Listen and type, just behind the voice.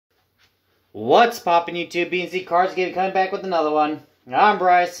What's poppin' YouTube? B&Z Cards coming back with another one. I'm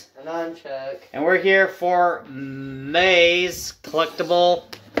Bryce. And I'm Chuck. And we're here for May's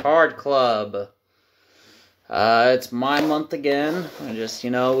Collectible Card Club. It's my month again.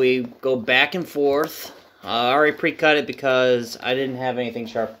 We go back and forth. I already pre-cut it because I didn't have anything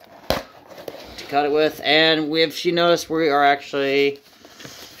sharp to cut it with. And if you notice, we are actually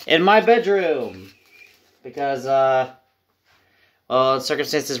in my bedroom. Because,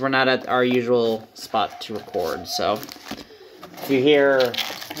 circumstances, we're not at our usual spot to record. So, if you hear,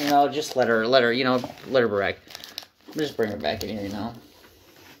 just let her back. Just bring her back in here,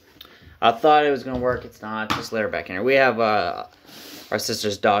 I thought it was going to work. It's not. Just let her back in here. We have, our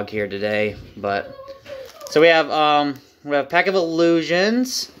sister's dog here today. So we have a pack of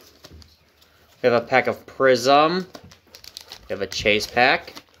Illusions. We have a pack of Prism. We have a Chase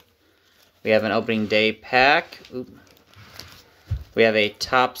pack. We have an Opening Day pack. Oop. We have a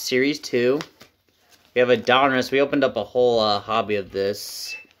Top Series 2. We have a Donruss. We opened up a whole hobby of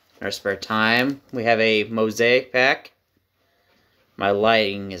this in our spare time. We have a Mosaic pack. My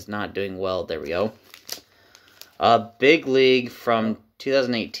lighting is not doing well. There we go. A Big League from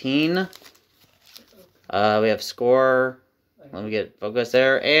 2018. We have Score. Let me get focus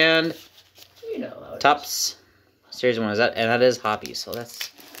there. And Tops Series 1. That is Hobby. So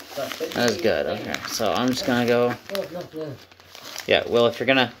that is good. Okay. So I'm just gonna go. Yeah, well, if you're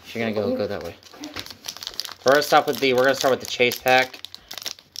gonna go that way. We're gonna start with the Chase pack.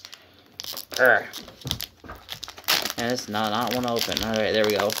 And it's not one to open. All right, there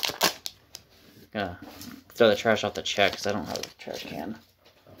we go. Gonna throw the trash off the check because I don't have a trash can.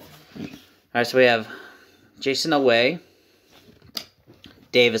 All right, so we have Jason Away,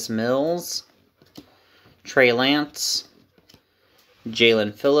 Davis Mills, Trey Lance,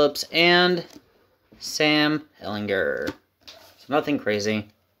 Jalen Phillips, and Sam Ellinger. Nothing crazy.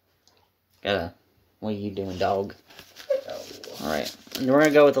 What are you doing, dog? Alright. And we're going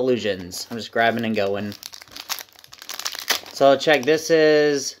to go with Illusions. I'm just grabbing and going. So, check. This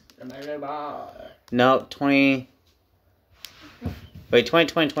is... No, 20... Wait,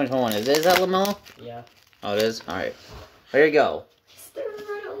 2020, 2021. Is that LaMelo? Yeah. Oh, it is? Alright. There you go.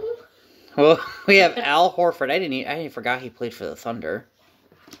 Well, we have Al Horford. I forgot he played for the Thunder.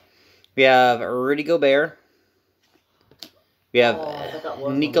 We have Rudy Gobert. We have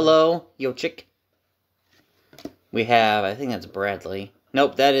Nikola Jokic. We have, I think that's Bradley.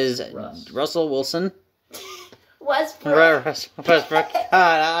 Nope, that is Russell Wilson. Westbrook. Westbrook.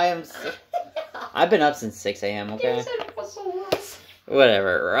 God, I've been up since 6 a.m., okay?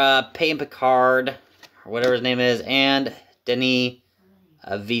 Whatever. Peyton Picard, or whatever his name is, and Denny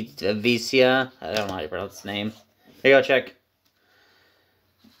Vicia. I don't know how to pronounce his name. There you go, check.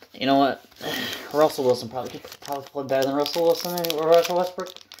 You know what? Russell Wilson probably play better than Russell Wilson or Russell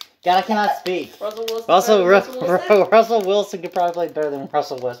Westbrook. God, I cannot speak. Russell Wilson. Russell Wilson could probably play better than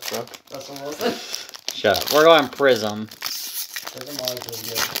Russell Westbrook. Russell Wilson. Shut up. We're going Prism. Prism always does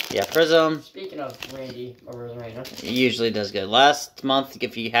good. Yeah, Prism. Speaking of Randy over the Rainer. It usually does good. Last month,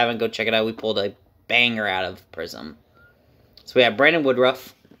 if you haven't, go check it out. We pulled a banger out of Prism. So we have Brandon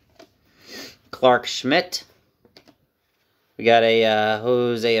Woodruff, Clark Schmidt. We got a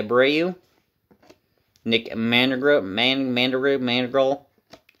Jose Abreu, Nick Mandergrill,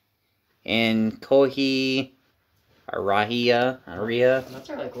 and Kohi Arahia. That's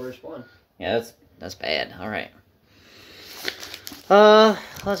our worst one. Yeah, that's bad. All right.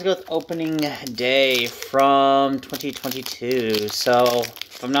 Let's go with Opening Day from 2022. So,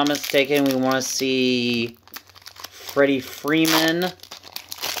 if I'm not mistaken, we want to see Freddie Freeman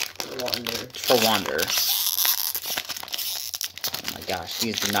for Wander. Gosh,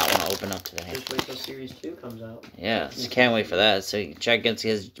 these do not want to open up today. Just wait till Series 2 comes out. Yeah, so can't wait for that. So you can check against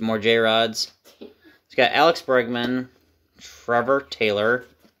his more J-Rods. He's got Alex Bregman, Trevor Taylor,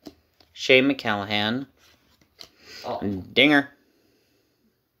 Shane McCallahan, and Dinger.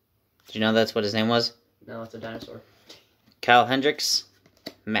 Did you know that's what his name was? No, it's a dinosaur. Kyle Hendricks,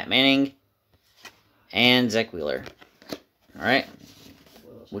 Matt Manning, and Zach Wheeler. Alright.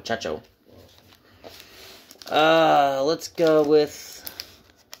 Muchacho. Let's go with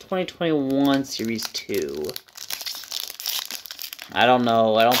 2021 Series 2. I don't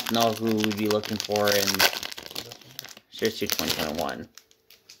know who we'd be looking for in Series 2 2021.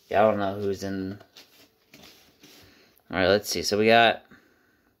 Yeah, I don't know who's in. Alright, let's see. So we got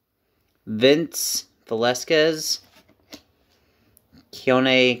Vince Velasquez,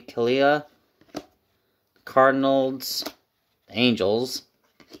 Keone Kalia, Cardinals, Angels.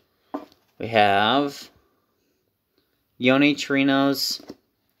 We have Yoni Chirinos,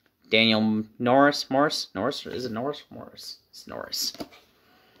 Daniel Norris. Is it Norris? Morris. It's Norris.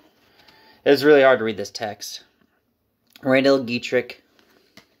 It's really hard to read this text. Randall Dietrich,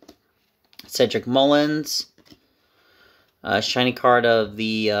 Cedric Mullins, shiny card of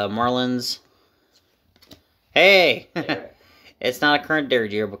the Marlins. Hey! It's not a current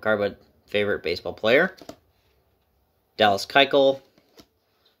Derek Yearbook card, but favorite baseball player. Dallas Keuchel,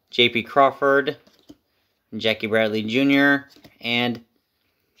 J.P. Crawford, Jackie Bradley Jr., and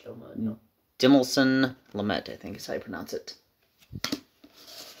Dimmelson Lamet, I think is how you pronounce it. I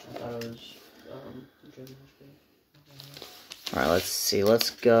thought it was, Alright, let's see. Let's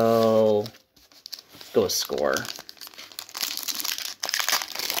go with score.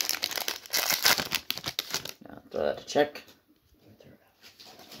 Now to check.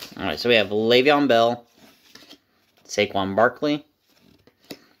 Alright, so we have Le'Veon Bell, Saquon Barkley,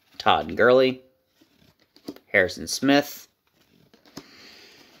 Todd Gurley, Harrison Smith.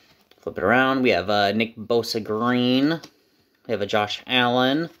 Flip it around. We have Nick Bosa Green. We have a Josh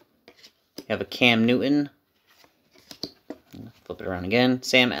Allen. We have a Cam Newton. Flip it around again.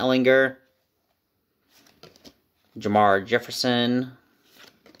 Sam Ellinger. Jamar Jefferson.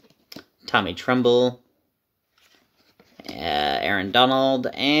 Tommy Tremble. Aaron Donald.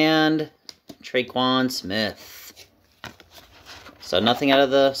 And Traquan Smith. So nothing out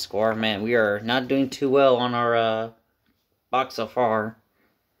of the score. Man, we are not doing too well on our box so far.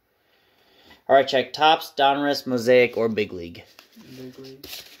 Alright, check Topps, Donruss, Mosaic, or Big League. Big League.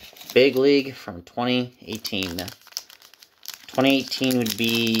 Big League from 2018. 2018 would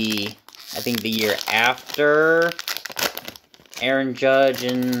be, I think, the year after Aaron Judge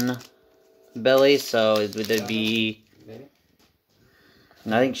and Billy, so would it be...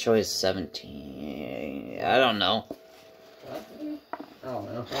 I think Shoei is 17. I don't know. I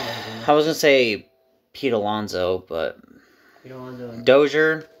don't know. I was going to say Pete Alonso, but... Pete Alonso.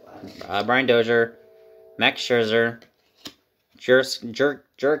 Dozier, Brian Dozier, Max Scherzer,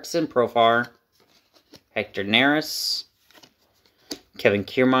 Jerkson Profar, Hector Neris, Kevin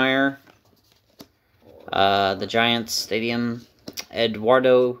Kiermaier, the Giants Stadium,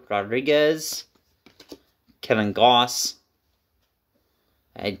 Eduardo Rodriguez, Kevin Goss.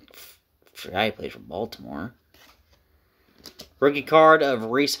 I forgot he played for Baltimore. Rookie card of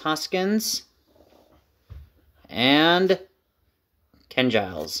Reese Hoskins. And Ken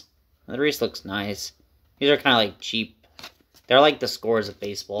Giles. The Reese looks nice. These are kind of like cheap. They're like the scores of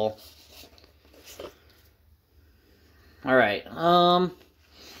baseball. Alright,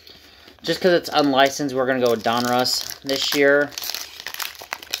 just because it's unlicensed, we're going to go with Donruss this year.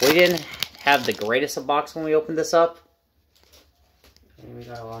 We didn't have the greatest of box when we opened this up. And we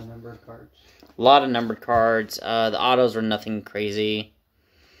got a lot of numbered cards. A lot of numbered cards. The autos were nothing crazy.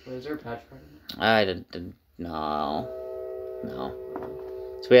 Was there a patch card? I didn't, no.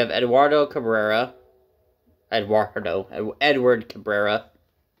 So we have Edward Cabrera.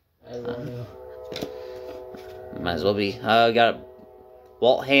 Might as well be. Got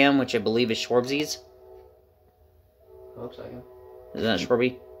Walt Ham, which I believe is Schwarbzy's. Looks like him. Isn't that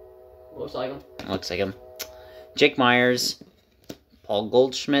Schwarby? Looks like him. Looks like him. Jake Myers. Paul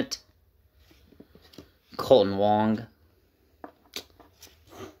Goldschmidt. Colton Wong.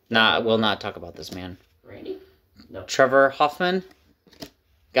 Nah, we'll not talk about this man. Randy? No. Trevor Hoffman.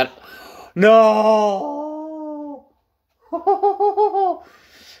 Got... No!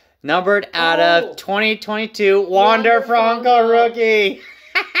 Numbered out of 2022, Wander Franco rookie.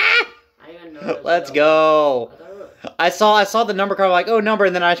 Let's go. I saw the number card, I'm like, oh, number,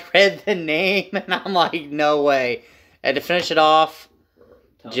 and then I read the name, and I'm like, no way. And to finish it off,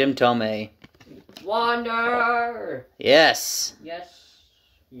 Jim Tomei. Wander! Yes. Yes.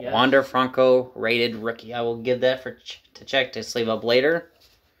 Wander Franco rated rookie. I will give that to check to sleeve up later.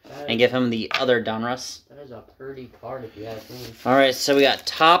 And give him the other Donruss. That is a pretty card if you ask me. Alright, so we got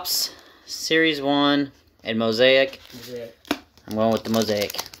Topps, Series 1, and Mosaic. I'm going with the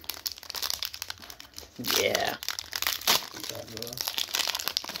Mosaic. Yeah.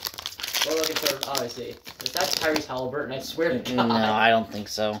 We're looking for, obviously. If that's Tyrese Halliburton, I swear to God. No, I don't think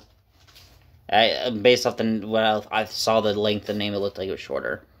so. Based off what I saw the length and name, it looked like it was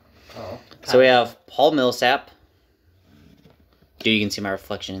shorter. Oh. So we have Paul Millsap. Dude, you can see my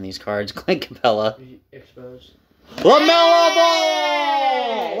reflection in these cards. Clint Capella. Exposed. LaMelo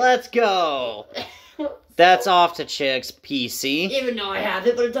Ball! Let's go! That's off to Chick's PC. Even though I have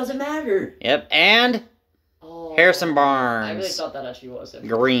it, but it doesn't matter. Yep, and Harrison Barnes. I really thought that actually was him.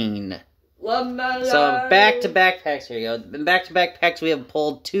 Green. LaMelo! So back-to-back packs. Here you go. In back-to-back packs, we have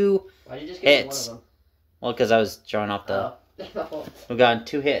pulled 2 Why did you just get hits. one of them? Well, because I was drawing off the... Oh. We've gotten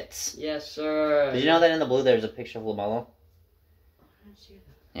 2 hits. Yes, sir. Did you know that in the blue there's a picture of LaMelo?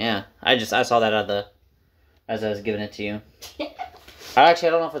 Yeah, I saw that as I was giving it to you. Actually,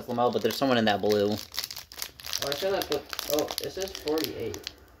 I don't know if it's Lamelo, but there's someone in that blue. Oh, I should have put. Oh, it says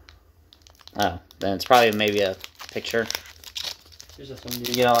 48. Oh, then it's probably maybe a picture. There's just some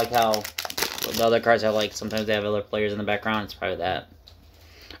new. You know, like how the other cards have, like, sometimes they have other players in the background. It's probably that.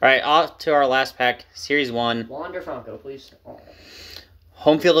 Alright, off to our last pack. Series 1. Wander Franco, please. Oh.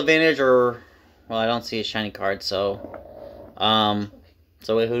 Home field advantage or... Well, I don't see a shiny card, so...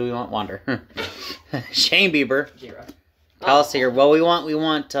 So wait, who do we want? Wander. Shane Bieber. Zero. Palace Seeker. Well, we want,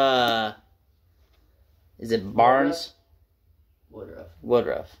 is it Barnes? Woodruff.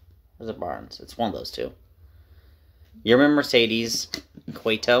 Woodruff. Or is it Barnes? It's one of those two. Yerman Mercedes.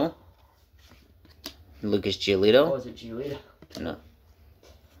 Cueto. Lucas Giolito. Oh, is it Giolito? No.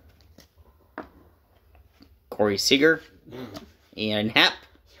 Corey Seager. Ian Happ.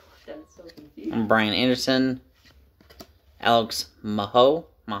 I'm so confused. Brian Anderson. Alex Mahono.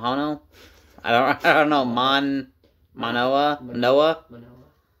 I don't know. Noah. Manoa.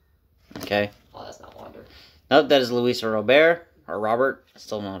 Okay. Oh, that's not Wander. Nope, that is Luis Robert. Or Robert. I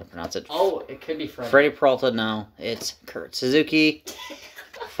still don't know how to pronounce it. Oh, it could be Freddie. Freddie Peralta, no. It's Kurt Suzuki.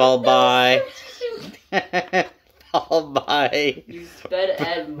 Followed by... followed by... You sped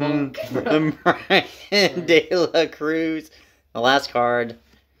Ed Monk. Brian De La Cruz. The last card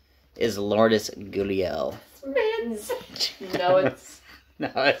is Lourdes Gurriel. No, it's...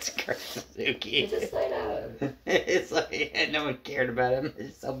 No, it's Kurt Suzuki. It's a slight out. It's like, no one cared about him.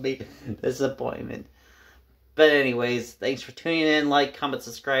 It's a big disappointment. But anyways, thanks for tuning in. Like, comment,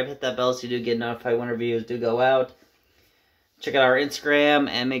 subscribe, hit that bell so you do get notified when reviews do go out. Check out our Instagram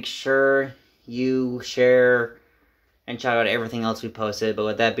and make sure you share and check out everything else we posted. But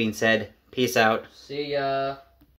with that being said, peace out. See ya.